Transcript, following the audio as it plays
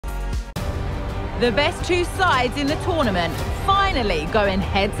The best two sides in the tournament finally going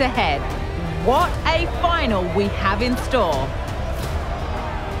head-to-head. What a final we have in store.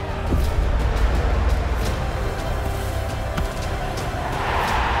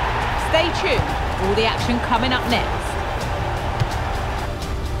 Stay tuned, all the action coming up next.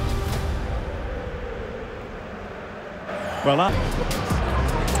 Well,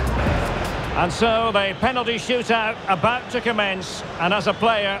 and so the penalty shootout about to commence, and as a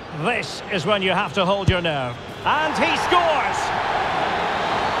player, this is when you have to hold your nerve. And he scores!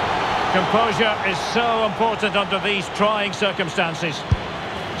 Composure is so important under these trying circumstances.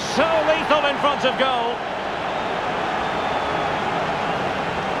 So lethal in front of goal.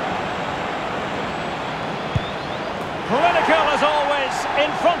 Clinical as always,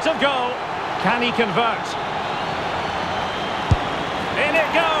 in front of goal. Can he convert? In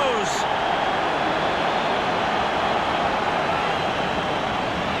it goes!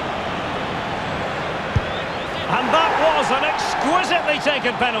 And that was an exquisitely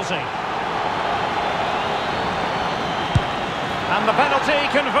taken penalty. And the penalty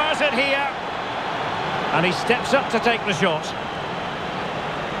converted here. And he steps up to take the shot.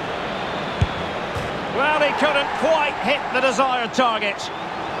 Well, he couldn't quite hit the desired target.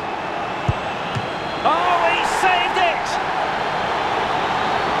 Oh, he saved it!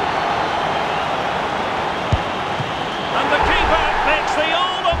 And the keeper makes the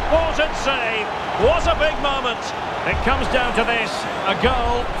all-important save. Was a big moment. It comes down to this, a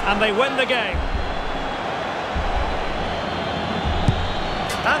goal, and they win the game.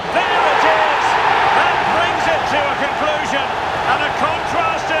 And there it is! That brings it to a conclusion, and a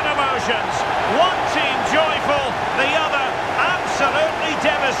contrast in emotions. One team joyful, the other absolutely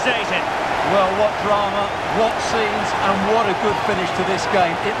devastated. Well, what drama, what scenes, and what a good finish to this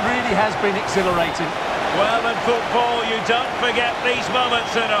game. It really has been exhilarating. Well, in football, you don't forget these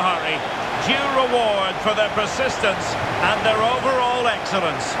moments in a hurry. Due reward for their persistence and their overall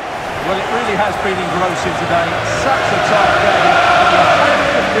excellence. Well, it really has been engrossing today. Such a tight game. You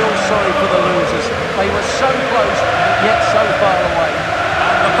have to feel sorry for the losers. They were so close, yet so far away.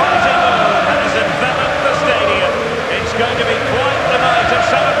 And the party mood has enveloped the stadium. It's going to be quite the night of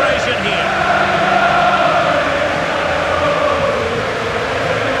celebration here.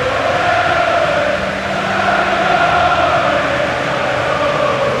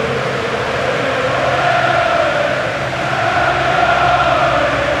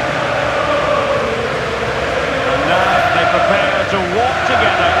 To walk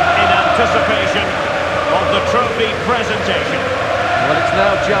together in anticipation of the trophy presentation. Well, it's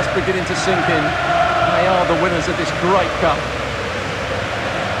now just beginning to sink in. They are the winners of this great cup.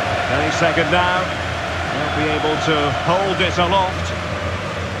 Any second now, they'll be able to hold it aloft.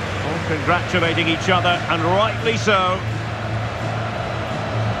 All congratulating each other, and rightly so.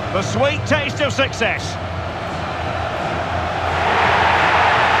 The sweet taste of success.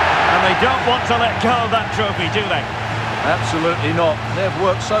 And they don't want to let go of that trophy, do they? Absolutely not. They've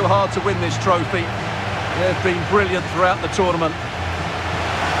worked so hard to win this trophy. They've been brilliant throughout the tournament.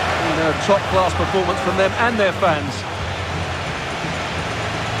 Been a top-class performance from them and their fans.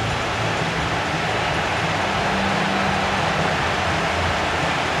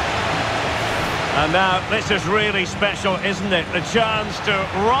 And now, this is really special, isn't it? The chance to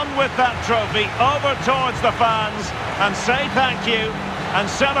run with that trophy over towards the fans and say thank you and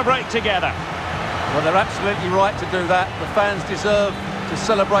celebrate together. Well, they're absolutely right to do that. The fans deserve to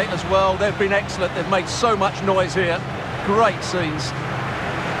celebrate as well. They've been excellent. They've made so much noise here. Great scenes.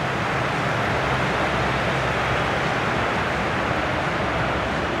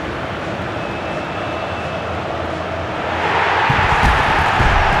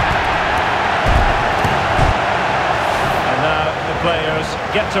 And now the players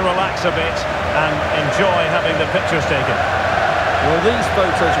get to relax a bit and enjoy having the pictures taken. Well, these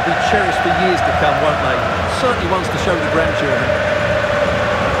photos will be cherished for years to come, won't they? Certainly ones to show the grandchildren.